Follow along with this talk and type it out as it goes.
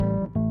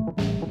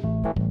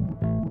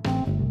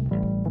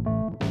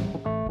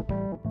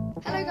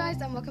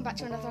welcome back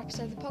to another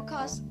episode of the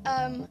podcast.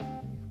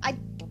 I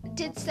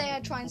did say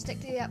I'd try and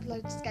stick to the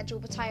upload schedule,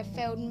 but I have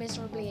failed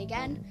miserably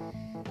again.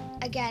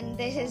 Again,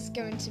 this is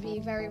going to be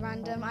very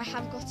random. I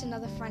have got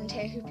another friend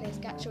here who plays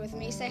Gacha with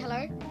me. Say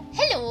hello.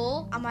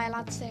 Hello. Am I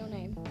allowed to say your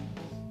name?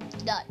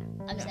 No,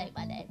 I'm saying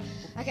my name.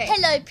 Okay.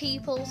 Hello,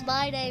 peoples.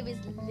 My name is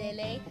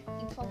Lily.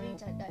 You probably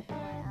don't know who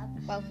I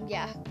am. Well,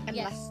 yeah,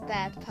 unless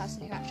they're the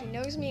person who actually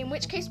knows me, in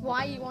which case,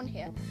 why are you on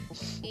here?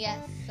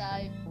 Yes, so...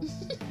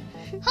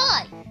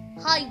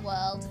 Hi,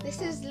 world. This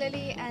is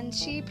Lily, and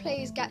she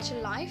plays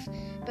Gacha Life,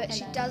 but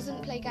she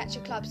doesn't play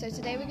Gacha Club. So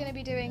today we're going to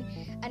be doing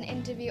an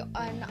interview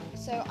on...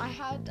 So I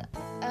had,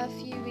 a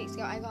few weeks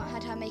ago, I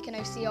had her make an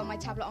OC on my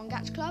tablet on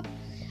Gacha Club,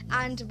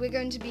 and we're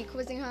going to be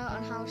quizzing her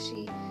on how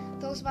she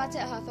thoughts about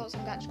it, her thoughts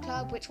on Gacha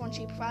Club, which one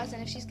she prefers,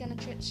 and if she's going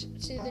to switch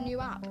to the new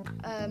app.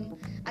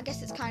 I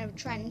guess it's kind of a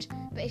trend,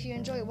 but if you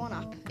enjoy one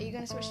app, are you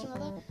going to switch to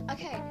another?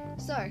 Okay,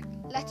 so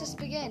let us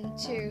begin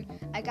to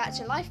a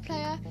Gacha Life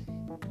player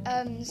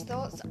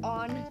thoughts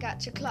on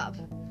Gacha Club.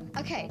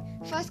 Okay,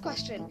 first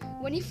question.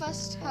 When you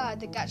first heard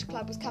that Gacha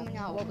Club was coming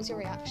out, what was your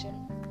reaction?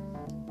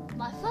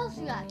 My first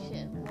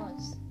reaction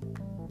was,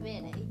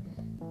 really,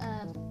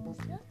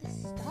 this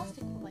is star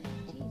stick on my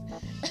head, jeez.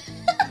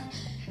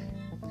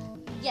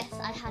 Yes,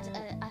 I have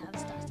a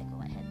star stick on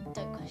my head,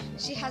 don't question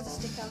it. She has a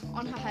sticker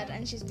on her head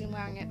and she's been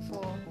wearing it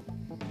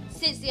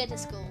since the end of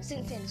school.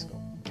 Since the end of school.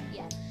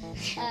 Yeah.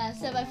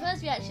 So my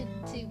first reaction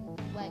to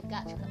when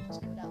Gacha Club was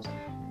coming out was,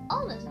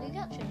 oh, there's a new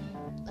Gacha.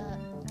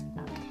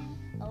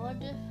 I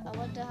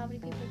wonder how many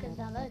people can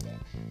download it.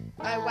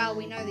 Oh, well,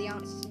 we know the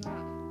answers to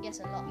that. Yes,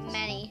 a lot.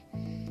 Many.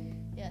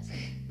 Yes.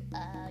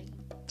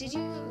 Did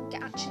you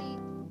actually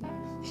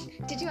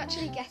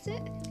get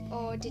it,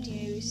 or did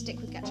you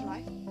stick with Gacha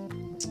Life?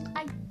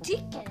 I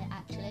did get it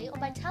actually on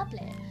my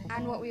tablet.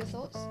 And what were your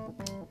thoughts?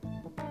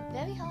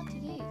 Very hard to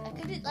use. I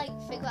couldn't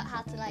figure out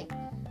how to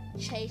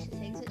change the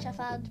things, which I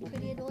found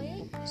pretty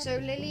annoying. So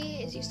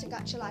Lily is used to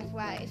Gacha Life,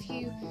 where if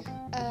you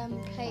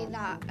play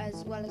that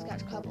as well as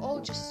Gacha Club,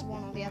 or just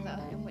one or the other,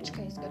 in which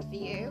case good for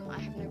you. I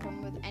have no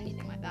problem with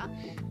anything like that.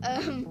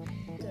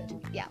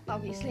 Good. Yeah,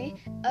 obviously.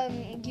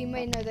 You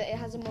may know that it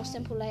has a more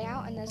simple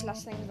layout, and there's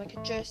less things like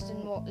adjust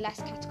and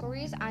less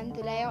categories, and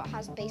the layout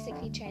has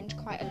basically changed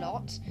quite a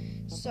lot.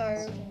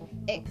 So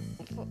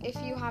if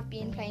you have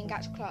been playing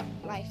Gacha Club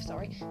Life,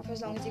 for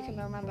as long as you can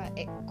remember,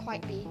 it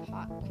might be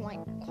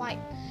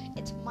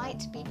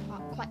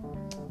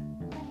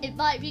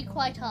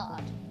quite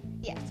hard.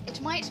 Yes, it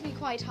might be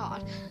quite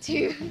hard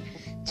to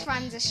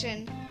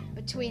transition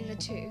between the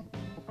two.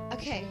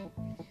 Okay,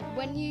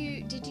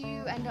 did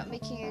you end up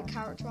making a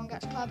character on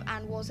Gacha Club,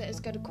 and was it as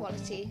good a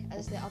quality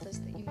as the others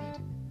that you made?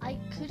 I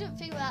couldn't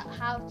figure out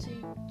how to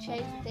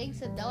change the things,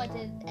 so no, I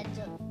didn't end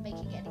up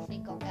making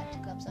anything on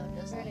Gacha Club, so it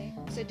doesn't. Really?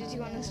 So did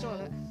you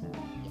uninstall it?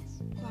 Yes.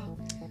 Wow.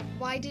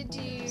 Why did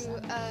you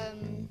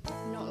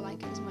not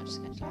like it as much as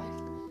Gacha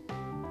Life?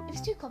 It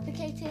was too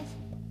complicated.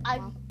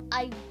 Wow.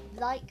 I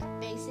like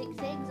basic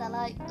things. I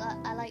like the.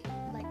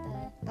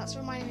 That's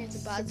reminding me of the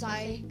Bird's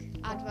Eye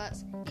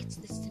adverts. It's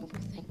the simple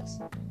things.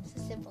 It's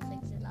the simple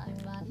things in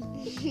life, man.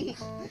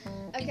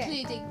 Okay.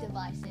 Including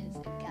devices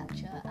and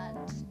Gacha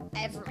and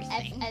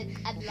everything.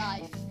 And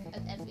life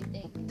and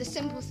everything. The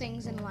simple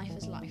things in life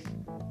is life.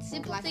 The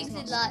simple Life things is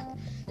in not life.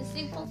 The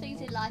simple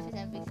things in life is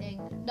everything.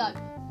 No,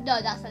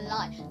 that's a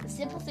lie. The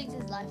simple things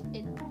in life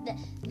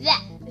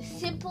the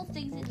simple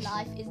things in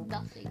life is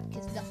nothing,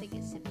 because nothing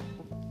is simple.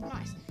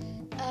 Nice.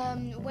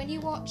 When you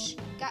watch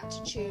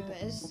Gacha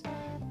tubers,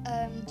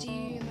 do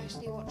you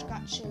mostly watch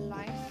Gacha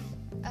Life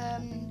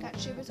Gacha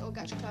tubers or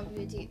Gacha Club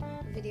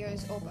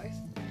videos, or both?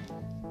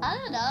 I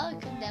don't know. I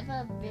could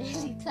never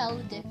really tell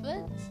the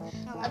difference.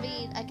 I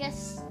mean, I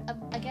guess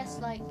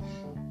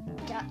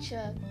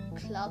Gacha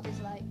Club is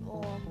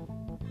more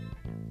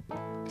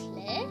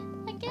clear,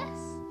 I guess.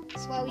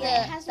 Well,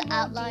 yeah, it has the more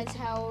outlines.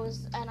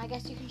 details, and I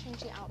guess you can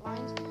change the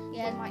outlines.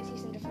 Yeah, you might see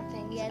some different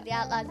things. Yeah, the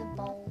outlines are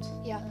bold.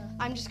 Yeah,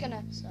 I'm just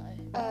gonna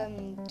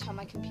turn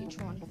my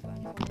computer on for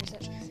any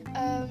research.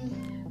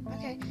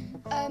 Okay.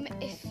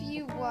 If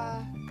you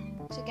were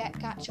to get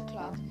Gacha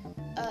Club,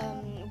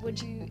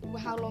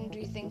 how long do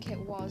you think it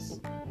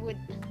was?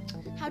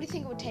 How do you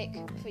think it would take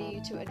for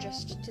you to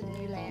adjust to the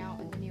new layout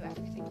and the new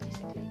everything,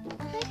 basically?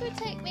 I think it would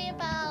take me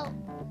about.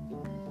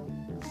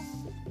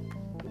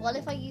 Well,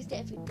 if I used it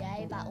every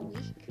day, about a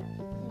week.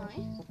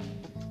 Nice.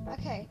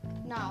 Okay,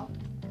 now,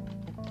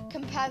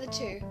 compare the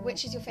two.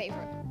 Which is your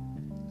favourite?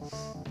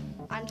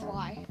 And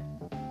why?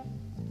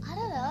 I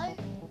don't know.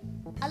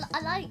 I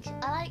like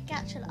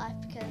Gacha Life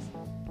because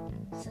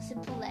it's a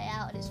simple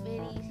layout and it's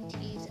really easy to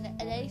use, and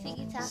anything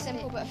you tap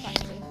Simple but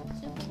effective.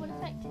 Simple but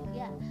effective,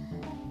 yeah.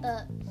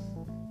 But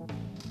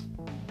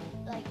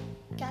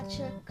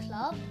Gacha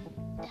Club,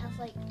 it has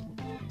more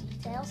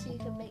detail, so you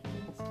can make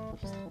things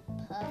just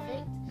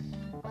perfect.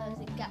 Whereas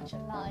in Gacha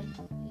Life,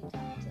 you'd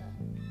have to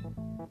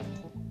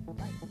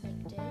make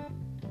do,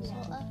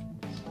 sort of.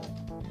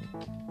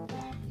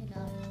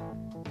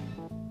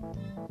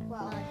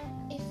 Well,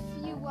 if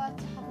you were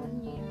to have a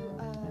new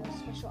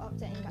special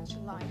update in Gacha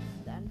Life,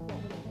 then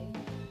what would it be?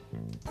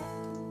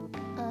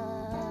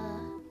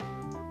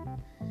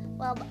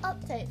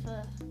 update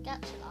for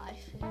Gacha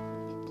Life, if we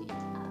could do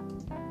that,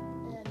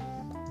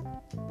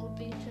 would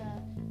be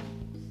to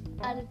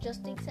add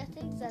adjusting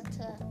settings and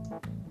to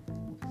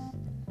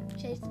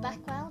change the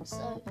background,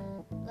 so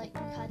like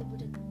you kind of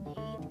wouldn't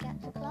need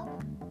Gacha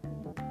Club.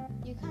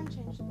 You can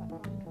change the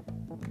background.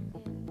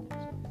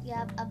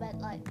 Yeah, I meant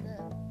like the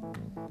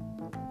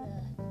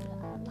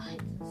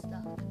lights and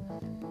stuff.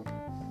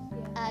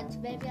 Yeah.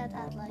 And maybe I'd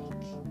add like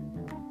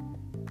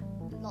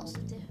lots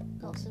of different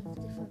those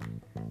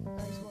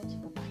more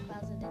different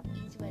backgrounds and an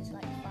easy way to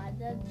like find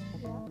them.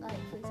 Yeah. Like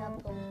for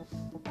example,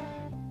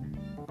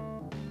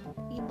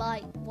 you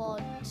might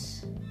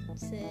want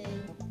to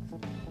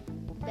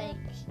make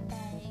a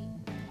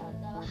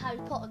Harry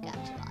Potter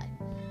Gacha Life,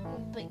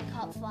 but you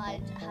can't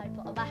find a Harry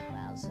Potter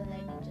background, so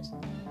then you just go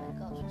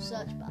to a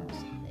search bar or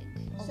something.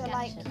 So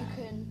like you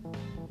can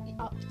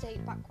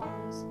update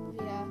backgrounds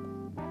via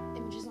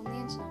images on the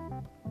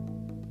internet.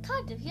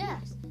 Kind of,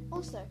 yes.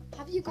 Also,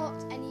 have you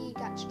got any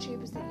Gacha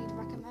tubers that you'd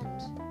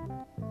recommend?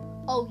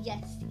 Oh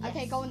yes.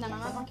 Okay, go on then.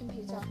 I'm at my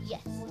computer.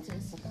 Yes. What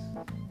is?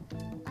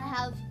 I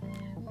have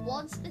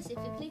one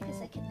specifically because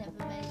I can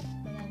never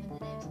remember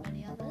the names of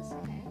any others.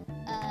 Okay.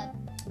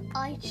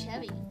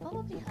 iCherry, you've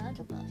probably heard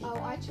of her. Oh,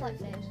 She's quite iCherry.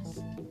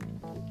 famous.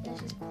 Yeah,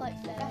 she's quite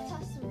Let famous.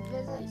 us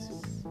visit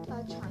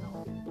her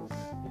channel.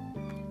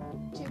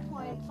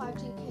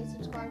 2.52k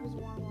subscribers,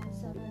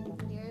 117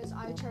 videos.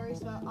 iCherry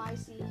spelled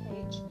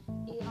ICHERRY.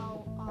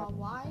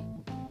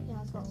 He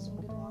has got some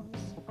good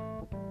ones.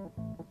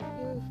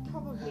 You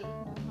probably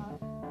know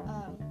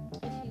her.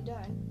 If you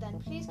don't, then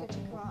please go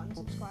check her out and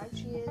subscribe.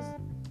 She is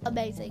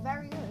Amazing.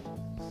 very good.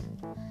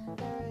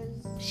 There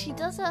is, She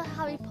does a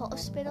Harry Potter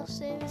spin-off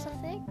series, I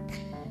think.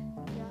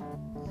 yeah.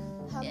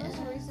 Her Yeah. most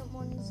recent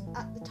ones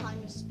at the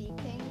time of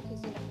speaking,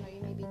 because you never know,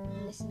 you may be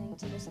listening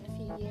to this in a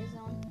few years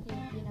on.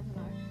 You never know.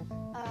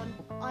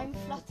 I'm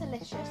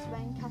Flutterlicious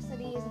when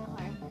Cassidy isn't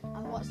home,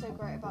 and what's so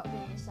great about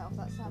being yourself.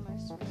 That's her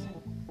most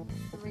recent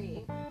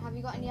 3. Have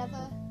you got any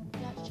other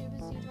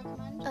YouTubers you'd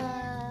recommend?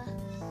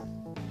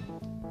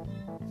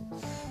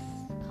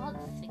 Can't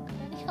think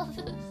of any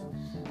others.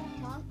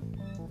 Can't?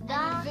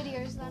 Nah. Any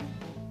videos then?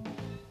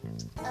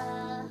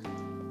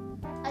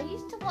 I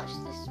used to watch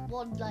this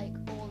one like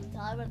all the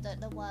time. I don't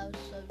know why I was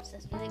so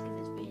obsessed with it because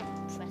it's really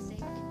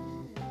depressing.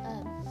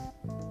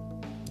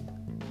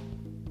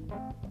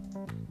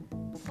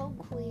 From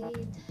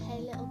Queen, Hey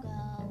Little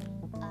Girl,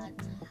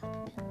 and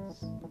Happy Pills.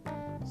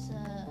 So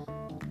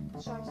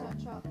Shall I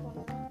search up one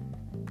of them?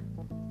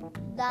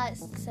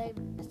 that's the same.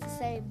 It's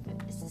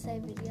the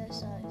same video.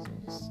 So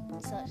just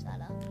search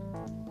that up.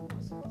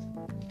 What's it called?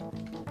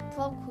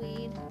 From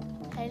Queen,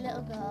 Hey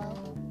Little Girl,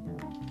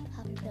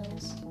 Happy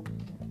Pills.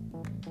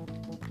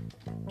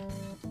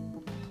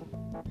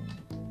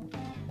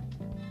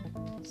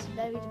 It's a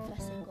very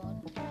depressing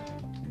one.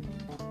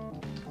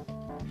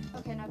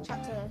 Okay, now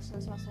chat to the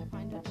listeners whilst I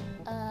find it.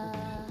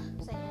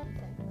 Say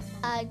anything.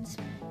 And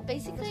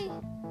basically,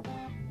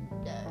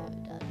 no.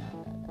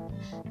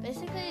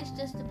 Basically, it's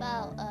just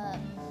about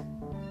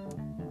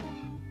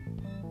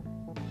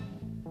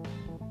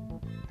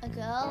a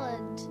girl,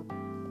 and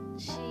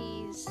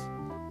she's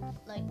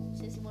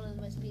one of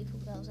the most beautiful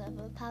girls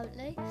ever,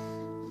 apparently.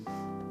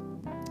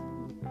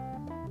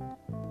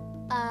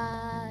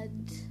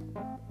 And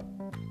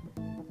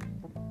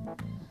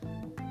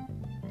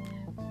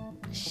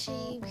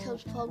she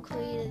becomes prom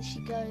queen, and she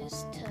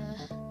goes to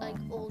like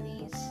all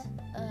these.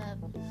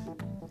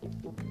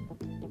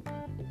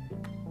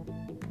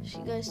 She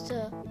goes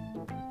to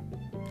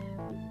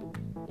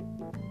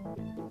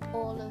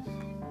all of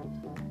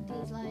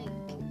these like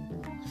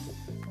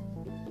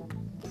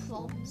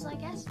proms, I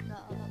guess. No,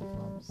 not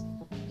proms.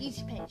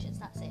 Beauty pages.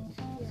 That's it.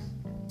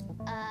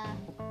 Yeah.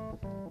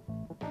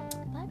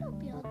 It might not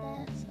be on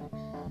there. So.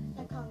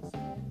 I can't see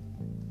it.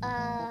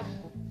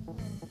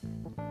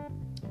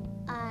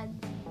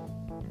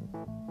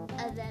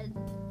 And then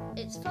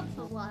it's fun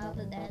for a while,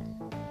 and then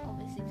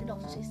obviously the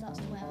novelty starts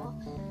to wear off.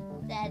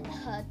 Then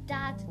her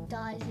dad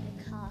dies in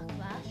a car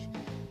crash.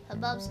 Her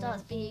mum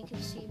starts being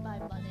consumed by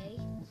money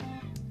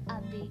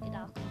and being an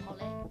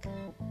alcoholic.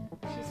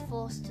 She's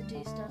forced to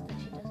do stuff that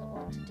she doesn't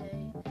want to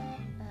do.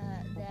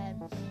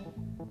 Then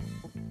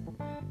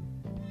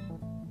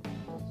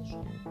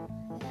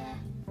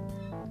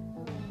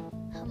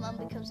her mum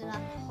becomes an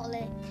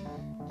alcoholic.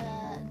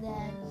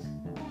 Then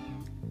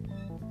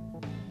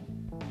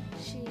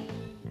she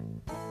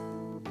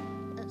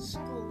at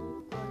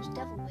school grows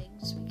devil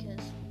wings because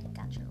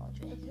Gacha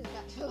logic.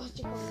 Gacha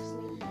Logic,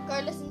 honestly. Go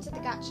listen to the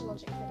Gacha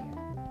Logic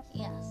video.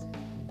 Yes.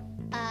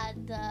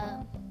 And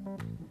Yeah.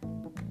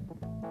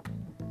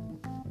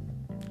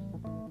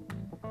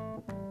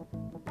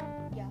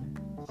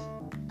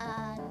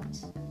 and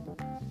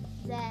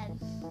then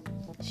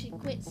she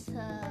quits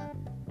her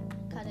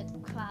kind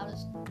of crown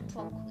as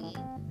prom queen,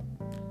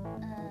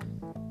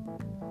 and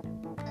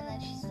then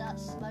she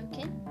starts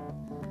smoking,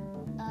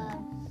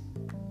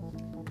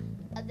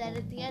 and then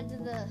at the end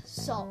of the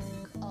song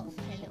of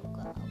Hey Little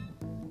Girl,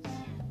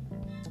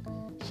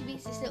 she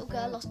meets this little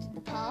girl lost in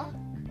the park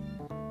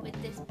with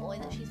this boy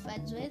that she's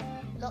friends with.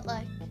 Not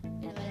like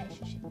in a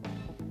relationship.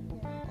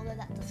 Although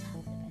that does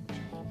happen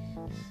eventually.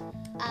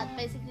 And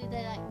basically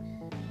they like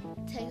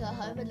take her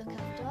home and look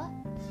after her.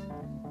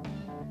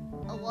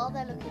 And while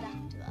they're looking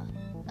after her,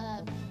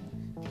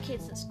 the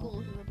kids at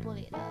school who were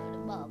bullying her and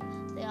her mum,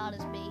 they aren't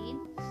as mean.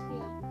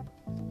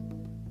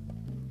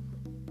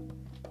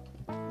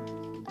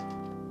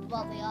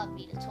 Well, they aren't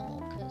mean at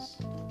all, because,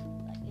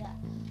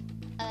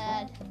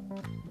 and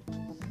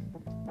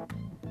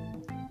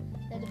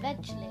then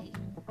eventually,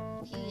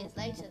 a few years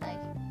later, they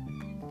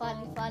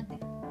finally find the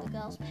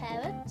girl's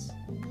parents.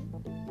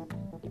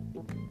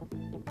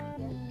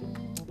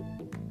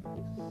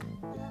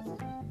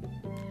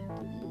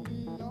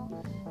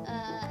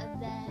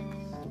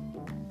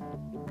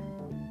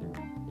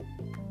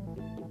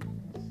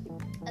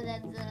 And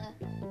then the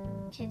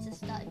kids have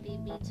started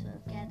being mean to her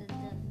again,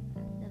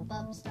 and the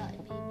mum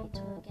started being mean to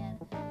her again.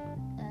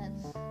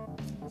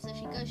 So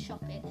she goes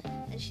shopping,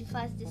 and she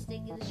finds this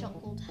thing in the shop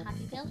called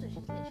Happy Pills, which is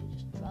literally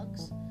just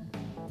drugs.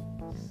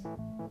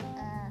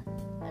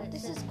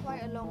 This is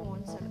quite a long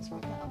one, so let's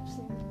wrap that up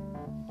soon.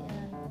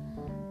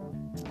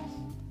 Yeah.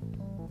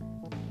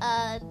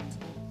 And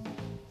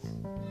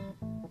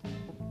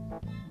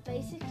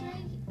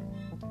basically,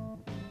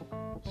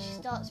 she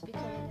starts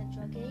becoming a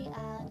druggie,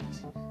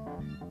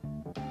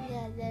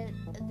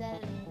 and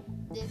then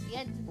there's the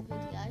end of the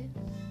video.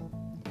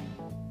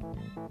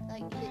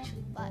 Like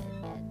literally right at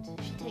the end,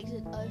 she takes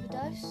an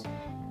overdose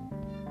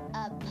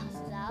and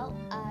passes out,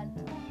 and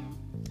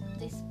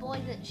this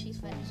boy that she's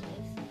friends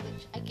with,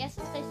 which I guess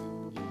is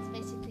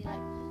basically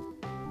like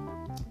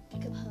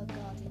become her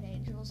guardian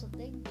angel or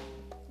something.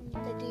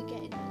 They do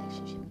get in a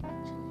relationship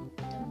eventually,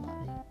 don't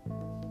worry.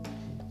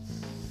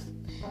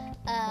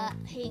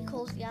 He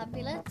calls the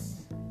ambulance.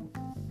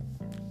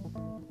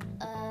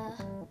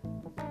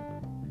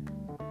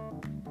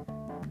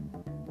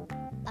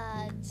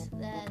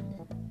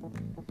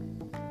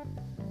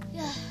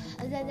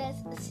 And then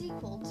there's a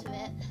sequel to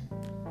it.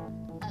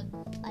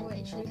 I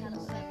literally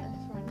cannot remember.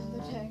 For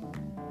another day.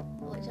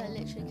 Which I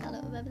literally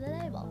cannot remember the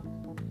name of.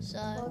 So.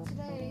 Well,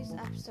 today's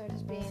episode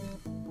has been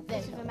a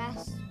bit of a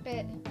mess,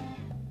 bit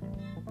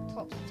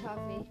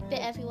topsy-turvy, bit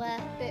everywhere,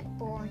 bit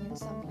boring in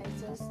some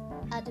places,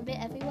 and a bit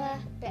everywhere.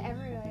 Bit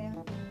everywhere, yeah.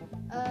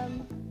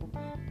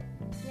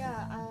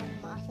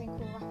 I think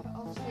we'll wrap it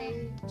off.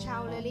 Say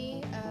ciao,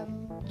 Lily.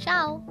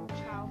 Ciao.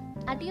 Ciao.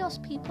 Adios,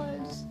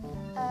 peoples.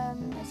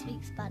 I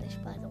speak Spanish,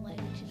 by the way,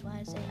 which is why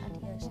I say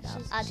adios now.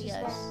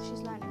 Adios.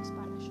 She's learning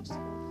Spanish at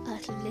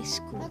school. At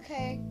school.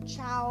 Okay,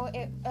 ciao.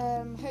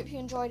 Hope you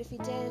enjoyed. If you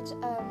did,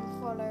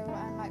 follow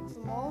and like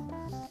for more.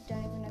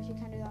 Don't even know if you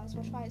can do that on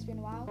Spotify. It's been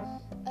a while.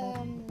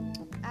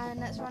 And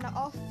let's run it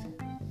off.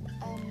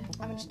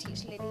 I'm going to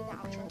teach Lily the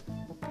outro.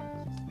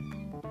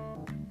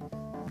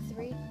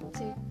 3,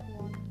 2,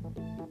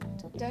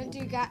 1. Don't do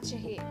gacha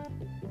here.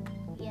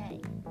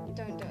 Yay.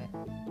 Don't do it.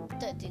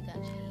 Don't do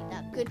gacha here.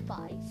 Now,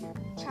 goodbyes.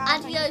 Ciao.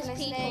 Adios,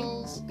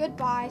 peoples.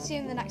 Goodbye. See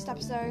you in the next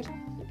episode.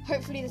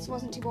 Hopefully this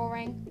wasn't too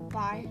boring.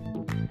 Bye.